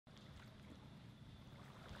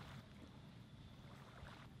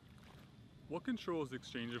What controls the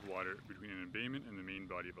exchange of water between an embayment and the main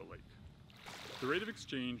body of a lake? The rate of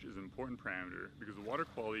exchange is an important parameter because the water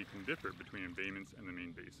quality can differ between embayments and the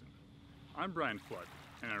main basin. I'm Brian Flood,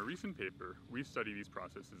 and in our recent paper, we study these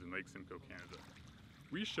processes in Lake Simcoe, Canada.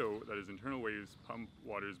 We show that as internal waves pump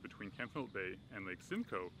waters between Kemptveld Bay and Lake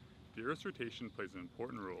Simcoe, the Earth's rotation plays an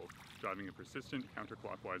important role, driving a persistent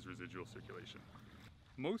counterclockwise residual circulation.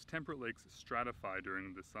 Most temperate lakes stratify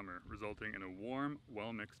during the summer, resulting in a warm,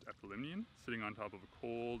 well-mixed epilimnion sitting on top of a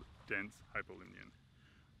cold, dense hypolimnion.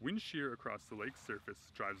 Wind shear across the lake's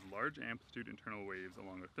surface drives large amplitude internal waves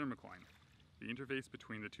along the thermocline, the interface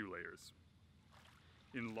between the two layers.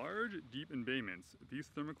 In large, deep embayments,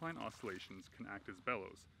 these thermocline oscillations can act as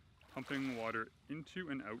bellows, pumping water into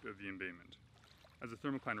and out of the embayment. As the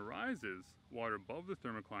thermocline rises, water above the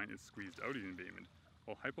thermocline is squeezed out of the embayment,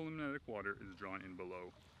 while hypolimnitic water is drawn in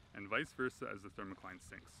below, and vice versa as the thermocline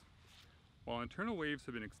sinks. While internal waves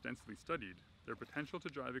have been extensively studied, their potential to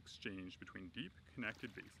drive exchange between deep,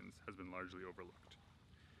 connected basins has been largely overlooked.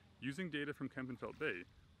 Using data from Kemptveld Bay,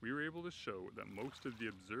 we were able to show that most of the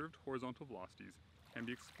observed horizontal velocities can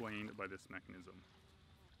be explained by this mechanism.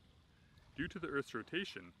 Due to the Earth's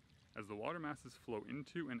rotation, as the water masses flow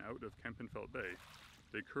into and out of Kemptveld Bay,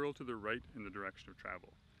 they curl to the right in the direction of travel,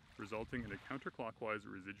 resulting in a counterclockwise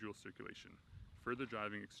residual circulation, further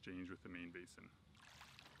driving exchange with the main basin.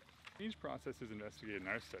 Exchange processes investigated in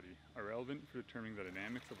our study are relevant for determining the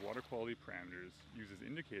dynamics of water quality parameters used as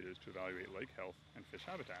indicators to evaluate lake health and fish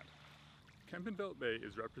habitat. Kemptveld Bay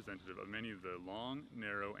is representative of many of the long,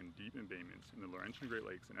 narrow, and deep embayments in the Laurentian Great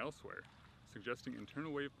Lakes and elsewhere, suggesting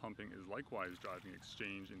internal wave pumping is likewise driving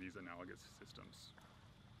exchange in these analogous systems.